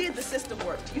 Did the system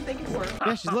work? Do you think it worked?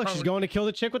 Yeah, she's going to kill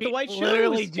the chick with the white shoes.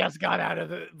 Literally just got out of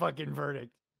the fucking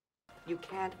verdict. You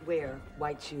can't wear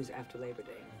white shoes after Labor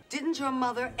Day. Didn't your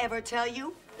mother ever tell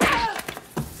you?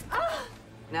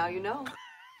 Now you know.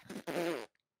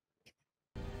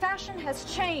 Fashion has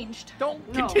changed. Don't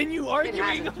No, continue it arguing.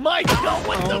 hasn't. My God,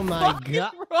 what Oh the my fuck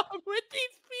God. is wrong with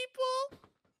these people?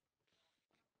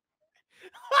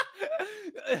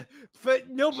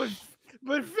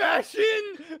 but fashion.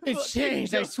 It's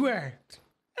changed, I swear.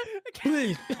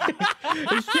 Please.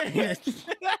 It's changed.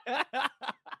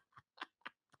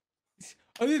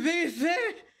 Are you being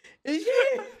fair? Is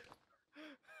it?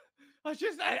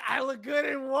 I look good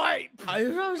in white.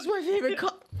 It's my favorite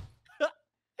color.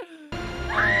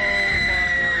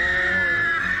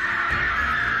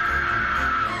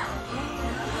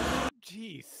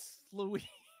 Jeez, Louise.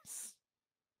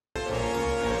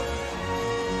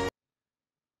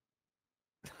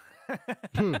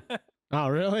 Oh,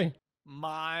 really?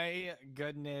 My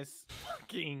goodness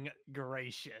fucking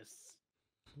gracious.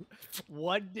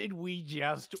 What did we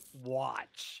just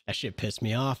watch? That shit pissed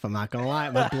me off. I'm not gonna lie.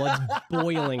 My blood's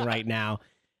boiling right now.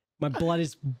 My blood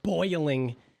is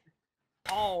boiling.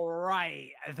 All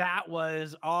right, that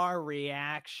was our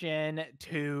reaction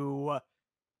to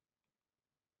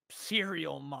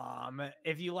Serial Mom.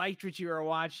 If you liked what you were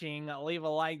watching, leave a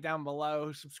like down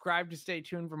below. Subscribe to stay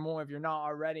tuned for more if you're not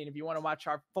already. And if you want to watch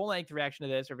our full-length reaction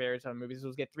to this or various other movies,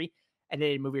 we'll get 3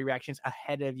 edited movie reactions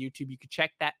ahead of YouTube. You can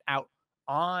check that out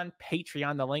on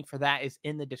Patreon. The link for that is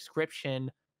in the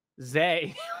description.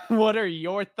 Zay, what are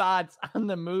your thoughts on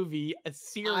the movie A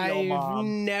Serial I've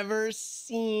Mom? never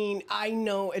seen. I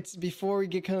know it's before we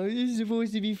get kind of. This is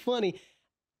supposed to be funny.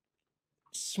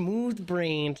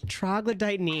 Smooth-brained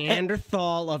troglodyte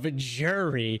Neanderthal of a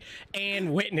jury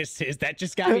and witnesses that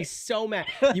just got me so mad.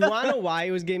 You want to know why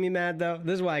it was getting me mad though?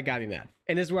 This is why it got me mad,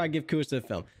 and this is where I give kudos to the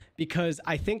film, because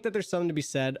I think that there's something to be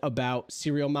said about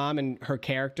Serial Mom and her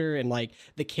character, and like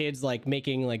the kids like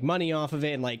making like money off of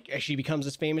it, and like as she becomes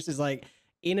as famous as like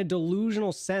in a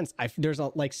delusional sense. There's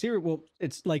a like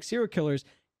it's like serial killers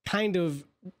kind of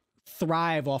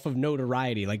thrive off of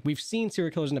notoriety. Like we've seen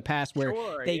serial killers in the past where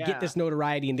they get this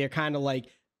notoriety and they're kind of like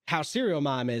how Serial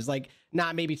Mom is, like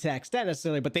not maybe to that extent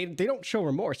necessarily, but they don't show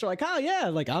remorse. They're like, oh yeah,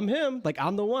 like I'm him, like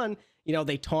I'm the one. You know,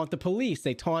 they taunt the police,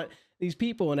 they taunt these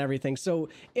people and everything. So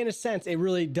in a sense, it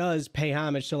really does pay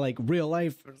homage to like real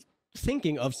life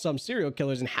thinking of some serial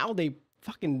killers and how they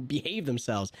fucking behave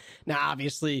themselves. Now,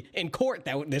 obviously, in court,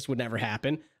 this would never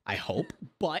happen, I hope.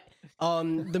 But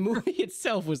the movie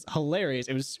itself was hilarious.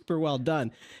 It was super well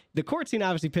done. The court scene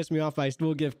obviously pissed me off, but I still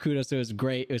will give kudos. It was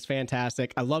great. It was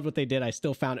fantastic. I loved what they did. I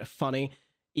still found it funny,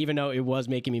 even though it was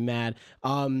making me mad.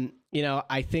 You know,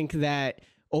 I think that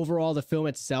overall the film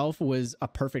itself was a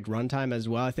perfect runtime as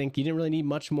well. I think you didn't really need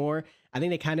much more. I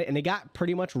think they got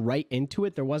pretty much right into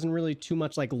it. There wasn't really too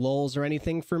much like lulls or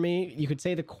anything for me. You could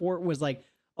say the court was like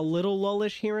a little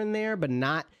lullish here and there, but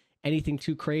not anything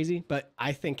too crazy. But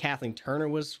I think Kathleen Turner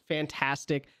was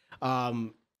fantastic.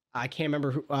 I can't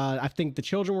remember who, I think the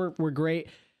children were great.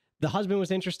 The husband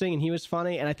was interesting and he was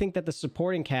funny. And I think that the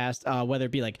supporting cast, whether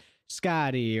it be like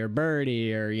Scotty or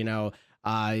Birdie or, you know,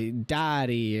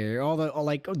 Dottie or all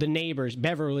the neighbors,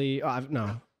 Beverly,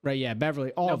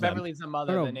 Beverly, all of them. Beverly's the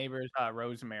mother, the neighbors,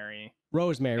 Rosemary.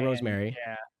 Rosemary.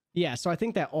 Yeah. So I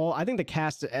think the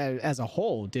cast as a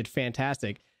whole did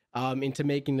fantastic into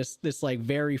making this like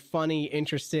very funny,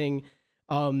 interesting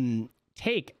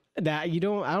take that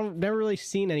I've never really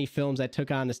seen any films that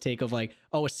took on this take of like,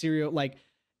 oh, a serial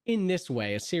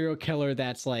killer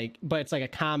that's like, but it's like a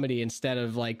comedy instead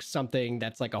of like something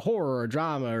that's like a horror or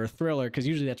drama or thriller, because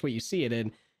usually that's what you see it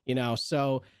in, you know.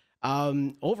 So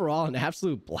overall, an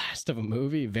absolute blast of a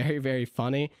movie. Very, very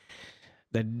funny.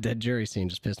 The jury scene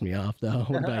just pissed me off though.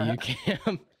 What about you,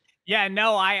 Cam? Yeah,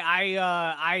 no,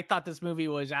 I thought this movie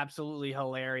was absolutely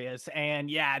hilarious. And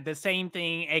yeah, the same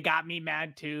thing, it got me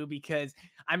mad too, because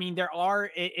I mean,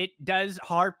 it does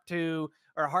harken to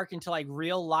like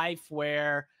real life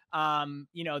where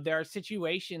you know, there are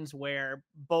situations where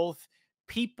both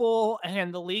people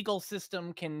and the legal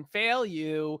system can fail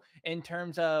you, in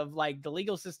terms of like the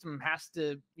legal system has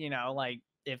to, you know, like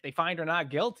if they find her not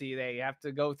guilty, they have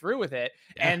to go through with it.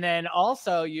 Yeah. And then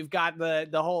also you've got the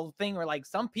whole thing where like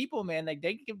some people, man, like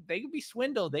they could be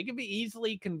swindled, they could be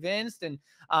easily convinced, and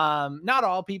not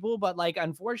all people, but like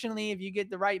unfortunately, if you get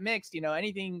the right mix, you know,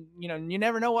 anything, you know, you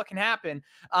never know what can happen.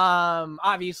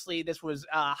 Obviously this was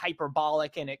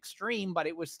hyperbolic and extreme, but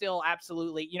it was still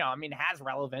absolutely, you know, I mean, it has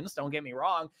relevance, don't get me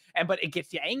wrong, but it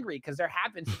gets you angry because there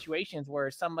have been situations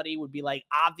where somebody would be like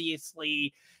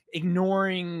obviously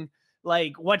ignoring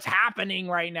like what's happening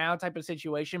right now type of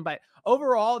situation. But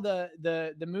overall,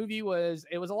 the movie it was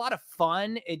a lot of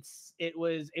fun. It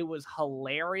was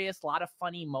hilarious, a lot of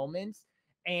funny moments.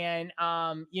 And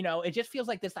you know, it just feels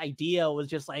like this idea was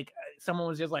just like someone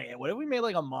was just like, hey, what if we made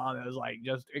like a mom that was like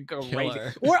just crazy?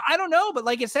 Killer. Or I don't know, but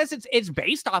like it says it's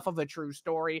based off of a true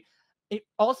story. It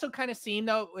also kind of seemed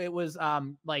though it was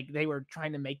like they were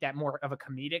trying to make that more of a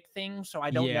comedic thing. So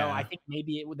I don't know. Yeah. I think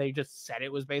maybe they just said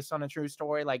it was based on a true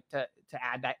story, like to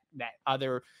add that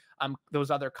other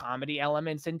those other comedy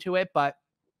elements into it. But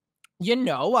you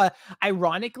know,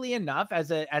 ironically enough, as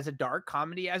a dark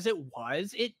comedy as it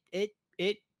was, it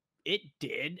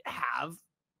did have,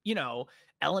 you know,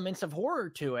 elements of horror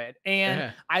to it. And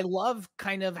Yeah. I love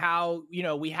kind of how, you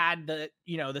know, we had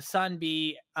the son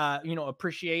be you know,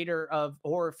 appreciator of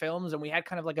horror films, and we had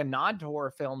kind of like a nod to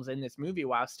horror films in this movie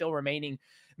while still remaining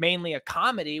mainly a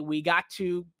comedy. We got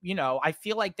to, you know, I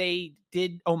feel like they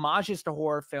did homages to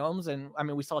horror films, and I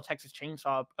mean, we saw Texas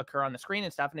Chainsaw occur on the screen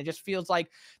and stuff, and it just feels like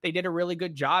they did a really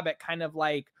good job at kind of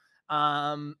like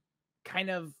kind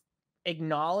of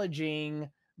acknowledging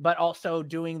but also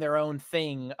doing their own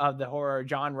thing of the horror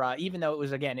genre, even though it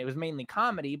was mainly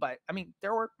comedy, but I mean,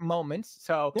 there were moments.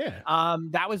 So Yeah.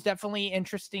 that was definitely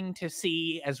interesting to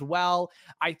see as well.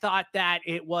 I thought that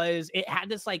it had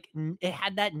this like, it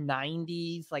had that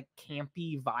 90s like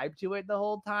campy vibe to it the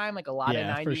whole time, like a lot of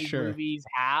Yeah, for 90s sure. movies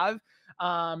have.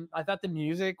 I thought the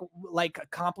music like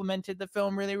complemented the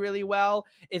film really, really well.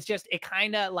 It's just, it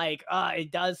kind of like, it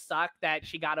does suck that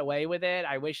she got away with it.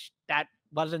 I wish that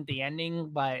wasn't the ending,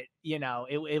 but you know,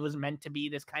 it was meant to be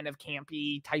this kind of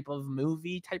campy type of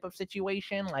movie type of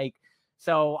situation. Like,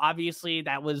 so obviously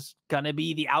that was gonna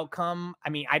be the outcome. I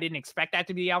mean, I didn't expect that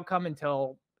to be the outcome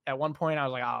until at one point I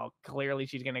was like, oh, clearly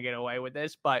she's gonna get away with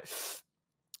this. But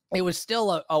it was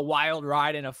still a wild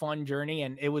ride and a fun journey,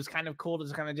 and it was kind of cool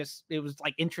to kind of just, it was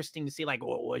like interesting to see like,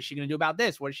 well, what is she going to do about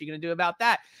this, what is she going to do about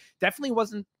that. Definitely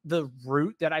wasn't the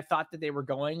route that I thought that they were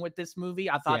going with this movie.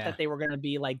 I thought that they were going to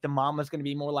be like, the mom was going to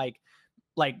be more like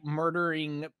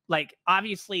murdering, like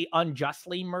obviously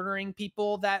unjustly murdering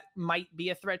people that might be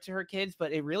a threat to her kids,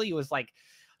 but it really was like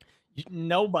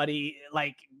nobody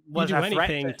like You was do a threat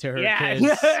anything to her yeah, kids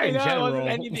yeah, in no, it wasn't general.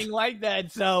 anything like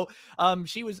that. So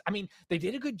she was, I mean, they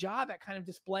did a good job at kind of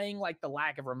displaying like the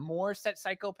lack of remorse that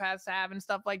psychopaths have and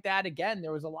stuff like that. Again,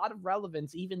 there was a lot of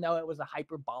relevance, even though it was a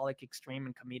hyperbolic, extreme,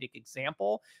 and comedic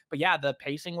example. But yeah, the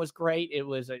pacing was great. It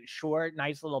was a short,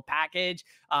 nice little package.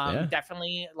 Yeah.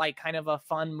 Definitely like kind of a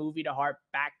fun movie to harp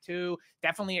back to.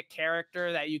 Definitely a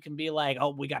character that you can be like,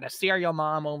 oh, we got a serial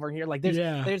mom over here. Like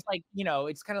there's like, you know,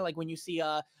 it's kind of like when you see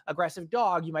a aggressive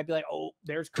dog, you might be like, oh,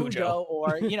 there's Cujo,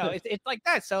 or you know, it's like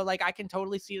that. So like I can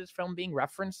totally see this film being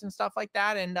referenced and stuff like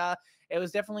that. And it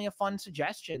was definitely a fun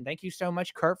suggestion. Thank you so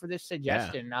much, Kurt, for this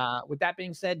suggestion. With that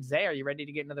being said, Zay, are you ready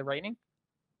to get into the rating?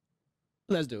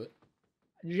 Let's do it.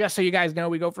 Just so you guys know,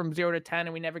 we go from 0 to 10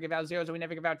 and we never give out zeros and we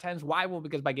never give out 10s. Why? Well,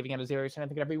 because by giving out a 0, you're saying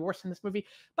nothing could ever be worse than this movie.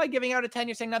 By giving out a 10,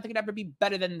 you're saying nothing could ever be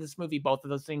better than this movie. Both of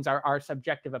those things are our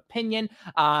subjective opinion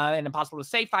and impossible to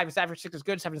say. 5 is average, 6 is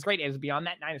good, 7 is great, 8 is beyond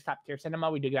that, 9 is top tier cinema.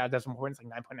 We do give out decimal points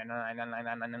like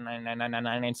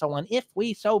 9.999999999 and so on. If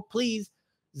we so please,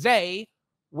 Zay,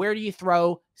 where do you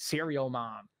throw Serial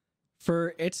Mom?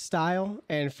 For its style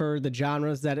and for the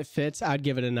genres that it fits, I'd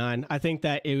give it a 9. I think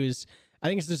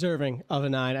it's deserving of a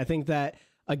 9. I think that,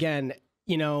 again,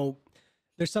 you know,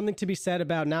 there's something to be said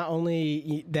about not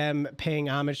only them paying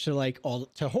homage to like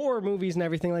to horror movies and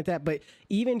everything like that, but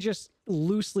even just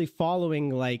loosely following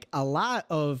like a lot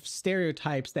of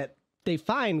stereotypes that they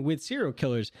find with serial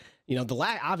killers. You know,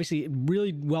 obviously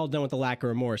really well done with the lack of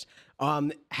remorse.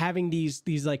 Having these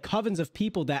like covens of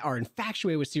people that are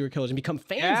infatuated with serial killers and become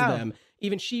fans of them.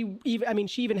 She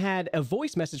even had a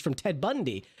voice message from Ted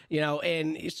Bundy, you know,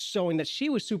 and it's showing that she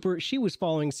was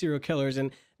following serial killers.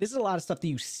 And this is a lot of stuff that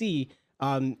you see.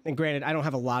 And granted, I don't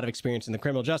have a lot of experience in the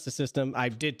criminal justice system.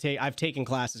 I've taken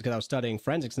classes because I was studying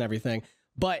forensics and everything,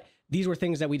 but these were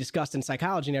things that we discussed in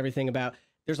psychology and everything about.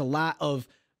 There's a lot of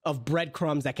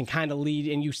breadcrumbs that can kind of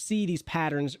lead, and you see these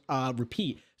patterns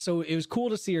repeat. So it was cool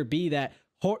to see her be that.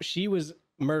 She was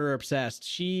murder obsessed.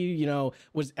 She, you know,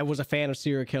 was a fan of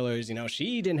serial killers. You know,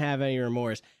 she didn't have any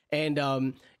remorse,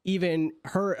 and even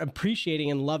her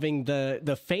appreciating and loving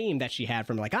the fame that she had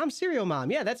from like, I'm Serial Mom.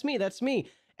 Yeah, that's me.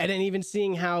 And then even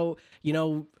seeing how, you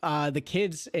know, the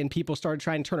kids and people started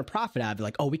trying to turn a profit out of it.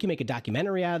 Like, oh, we can make a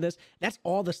documentary out of this. That's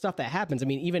all the stuff that happens. I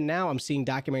mean, even now I'm seeing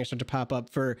documentaries start to pop up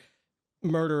for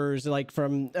murderers, like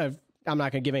from I'm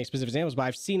not going to give any specific examples, but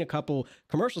I've seen a couple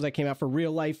commercials that came out for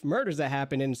real life murders that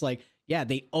happened, and it's like, yeah,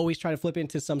 they always try to flip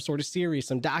into some sort of series,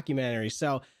 some documentary.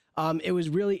 So it was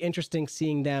really interesting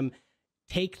seeing them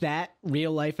take that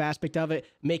real life aspect of it,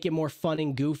 make it more fun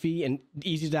and goofy and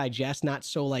easy to digest, not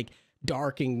so like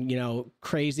dark and, you know,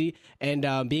 crazy, and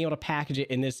being able to package it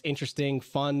in this interesting,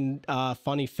 fun,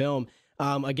 funny film.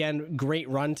 Again, great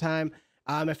runtime.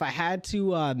 If I had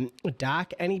to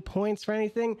dock any points for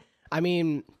anything, I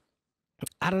mean,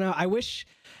 I don't know.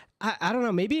 I don't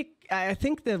know. Maybe I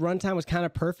think the runtime was kind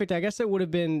of perfect. I guess it would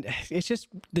have been. It's just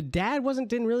the dad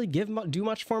didn't really do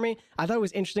much for me. I thought it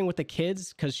was interesting with the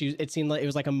kids because it seemed like it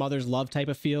was like a mother's love type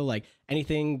of feel. Like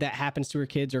anything that happens to her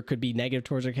kids or could be negative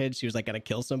towards her kids, she was like gonna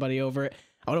kill somebody over it.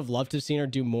 I would have loved to have seen her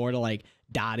do more to like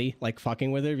Dottie, like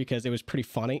fucking with her, because it was pretty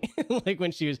funny. Like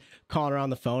when she was calling her on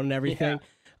the phone and everything.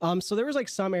 Yeah. So there was like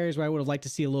some areas where I would have liked to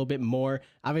see a little bit more.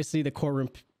 Obviously, the courtroom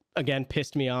again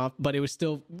pissed me off, but it was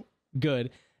still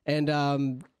good.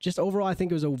 And just overall, I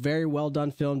think it was a very well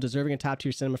done film, deserving a top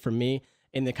tier cinema for me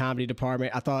in the comedy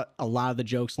department. I thought a lot of the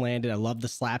jokes landed. I loved the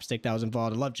slapstick that was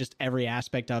involved. I loved just every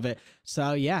aspect of it.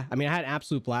 So yeah, I mean, I had an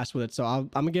absolute blast with it. So I'm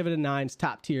gonna give it a 9. It's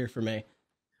top tier for me.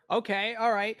 Okay,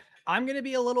 all right. I'm gonna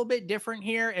be a little bit different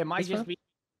here. It might just be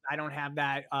I don't have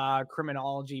that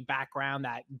criminology background,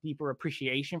 that deeper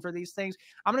appreciation for these things.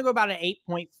 I'm gonna go about an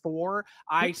 8.4.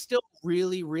 I still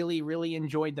really, really, really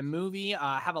enjoyed the movie.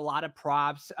 Have a lot of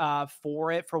props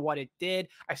for it, for what it did.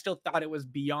 I still thought it was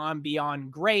beyond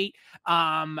great.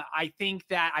 I think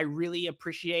that I really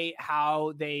appreciate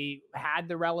how they had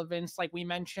the relevance, like we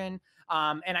mentioned.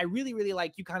 And I really, really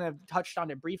like, you kind of touched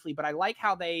on it briefly, but I like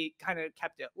how they kind of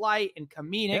kept it light and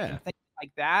comedic and things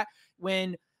like that.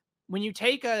 When you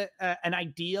take an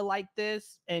idea like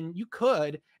this, and you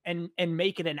could and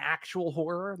make it an actual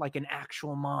horror, like an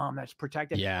actual mom that's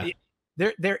protected. Yeah.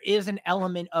 There is an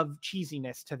element of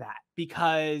cheesiness to that,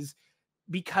 because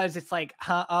it's like,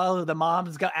 oh, the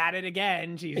mom's got at it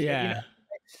again. She's, you know.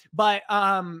 But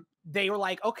they were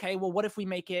like, okay, well, what if we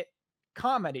make it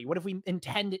comedy? What if we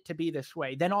intend it to be this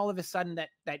way? Then all of a sudden that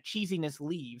cheesiness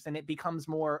leaves and it becomes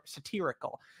more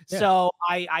satirical. So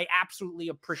I absolutely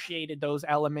appreciated those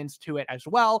elements to it as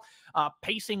well.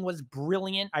 Pacing was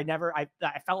brilliant. I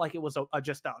felt like it was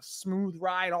just a smooth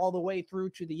ride all the way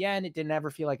through to the end. It didn't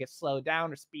ever feel like it slowed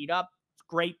down or speed up. It's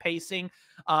great pacing.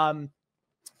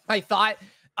 I thought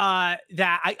that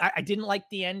I didn't like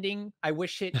the ending. I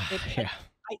wish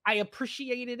I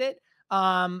appreciated it.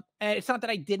 And it's not that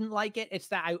I didn't like it. It's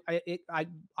that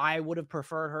I would have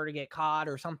preferred her to get caught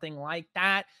or something like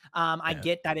that. I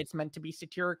get that it's meant to be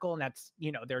satirical, and that's,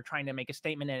 you know, they're trying to make a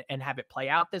statement and have it play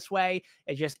out this way.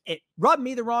 It rubbed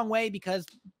me the wrong way because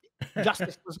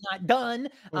justice was not done.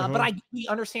 But I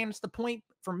understand it's the point.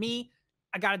 For me,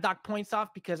 I got to dock points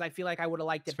off because I feel like I would have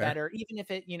liked it better, even if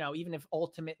it, you know, even if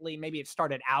ultimately maybe it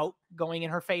started out going in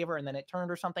her favor and then it turned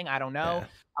or something. I don't know.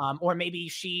 Or maybe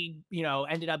she, you know,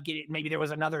 ended up maybe there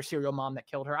was another serial mom that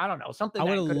killed her. I don't know. Something I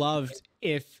would have loved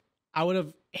if I would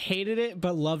have hated it,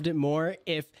 but loved it more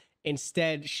if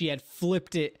instead she had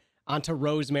flipped it onto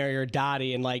Rosemary or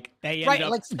Dottie, and like they ended up,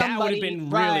 like that would have been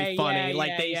really funny.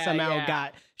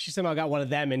 She somehow got one of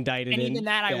them indicted. And even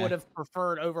that I would have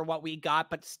preferred over what we got,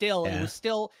 but still, it was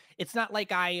still, it's not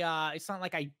like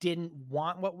I didn't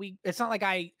want what it's not like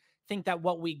I think that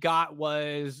what we got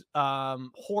was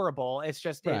horrible. It's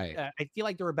just, I feel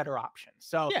like there were better options.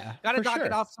 So gotta dock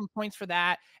it off some points for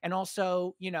that. And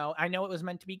also, you know, I know it was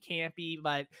meant to be campy,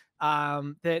 but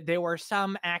there were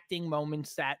some acting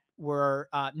moments that were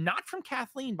not from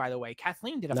Kathleen, by the way.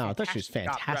 Kathleen did a I thought she was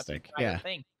fantastic.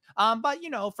 Thing. But you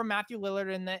know, from Matthew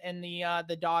Lillard and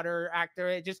the daughter actor,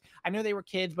 it just, I know they were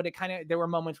kids, but it kind of, there were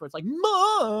moments where it's like,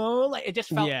 Mom! Like it just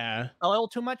felt a little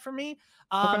too much for me.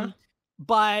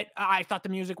 But I thought the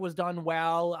music was done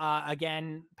well.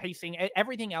 Again, pacing,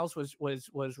 everything else was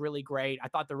really great. I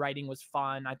thought the writing was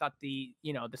fun. I thought the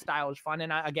style was fun,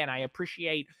 and I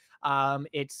appreciate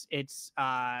its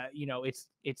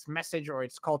message or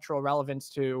its cultural relevance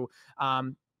to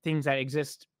things that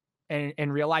exist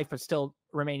in real life, but still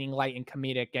remaining light and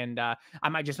comedic. And I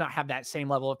might just not have that same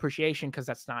level of appreciation because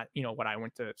that's not, you know, what I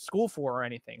went to school for or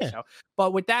anything. So,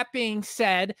 but with that being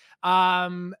said,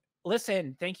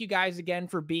 listen, thank you guys again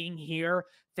for being here.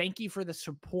 Thank you for the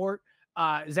support.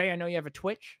 Zay, I know you have a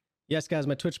Twitch. Yes, guys,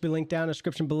 my Twitch will be linked down in the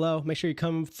description below. Make sure you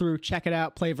come through, check it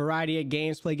out, play a variety of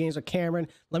games, play games with Cameron.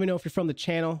 Let me know if you're from the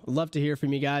channel. Love to hear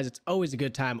from you guys. It's always a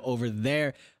good time over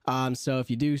there. So if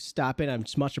you do stop in, I'm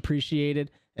just much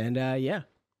appreciated. And yeah.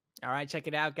 All right, check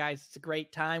it out, guys. It's a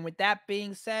great time. With that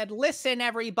being said, listen,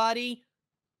 everybody.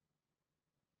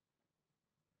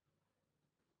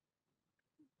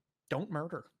 Don't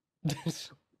murder.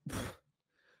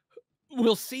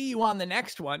 We'll see you on the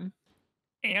next one.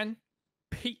 And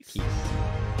peace.